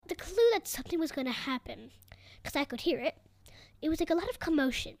that something was going to happen because I could hear it. It was like a lot of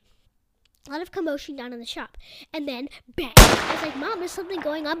commotion. A lot of commotion down in the shop. And then, bang. I was like, Mom, there's something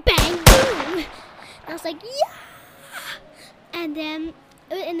going on. Bang, boom. And I was like, yeah. And then,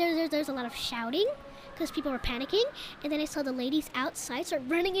 there's a lot of shouting because people were panicking. And then I saw the ladies outside start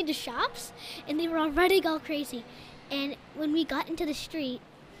running into shops. And they were all running all crazy. And when we got into the street,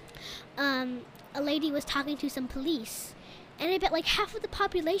 a lady was talking to some police. And I bet like half of the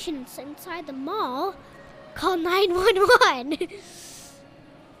population inside the mall called 911.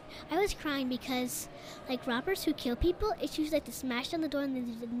 I was crying because, like, robbers who kill people, it's usually like they smash down the door and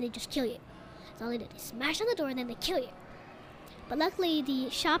then they just kill you. That's all they do. They smash down the door and then they kill you. But luckily, the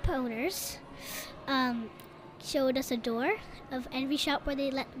shop owners showed us a door of every shop where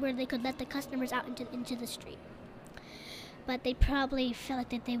they could let the customers out into the street. But they probably felt like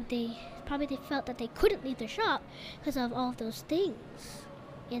they felt that they couldn't leave their shop because of all of those things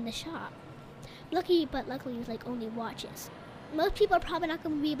in the shop. Luckily, it was like only watches. Most people are probably not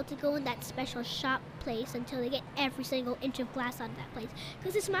going to be able to go in that special shop place until they get every single inch of glass out of that place.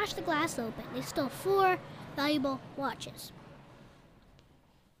 Because they smashed the glass open. They stole 4 valuable watches.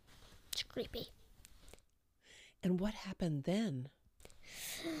 It's creepy. And what happened then?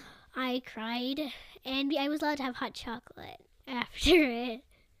 I cried, and I was allowed to have hot chocolate after it.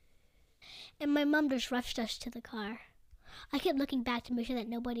 And my mom just rushed us to the car. I kept looking back to make sure that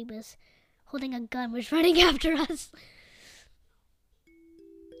nobody was holding a gun was running after us.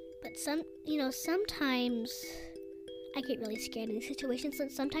 But sometimes I get really scared in these situations.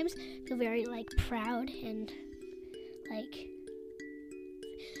 And sometimes I feel very proud and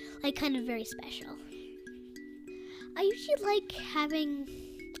kind of very special. I usually like having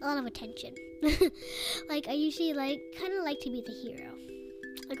a lot of attention. I usually kind of like to be the hero.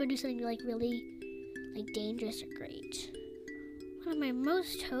 Or do something really dangerous or great. One of my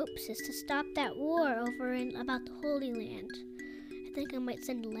most hopes is to stop that war over about the Holy Land. I think I might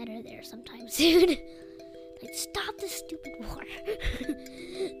send a letter there sometime soon. Stop this stupid war.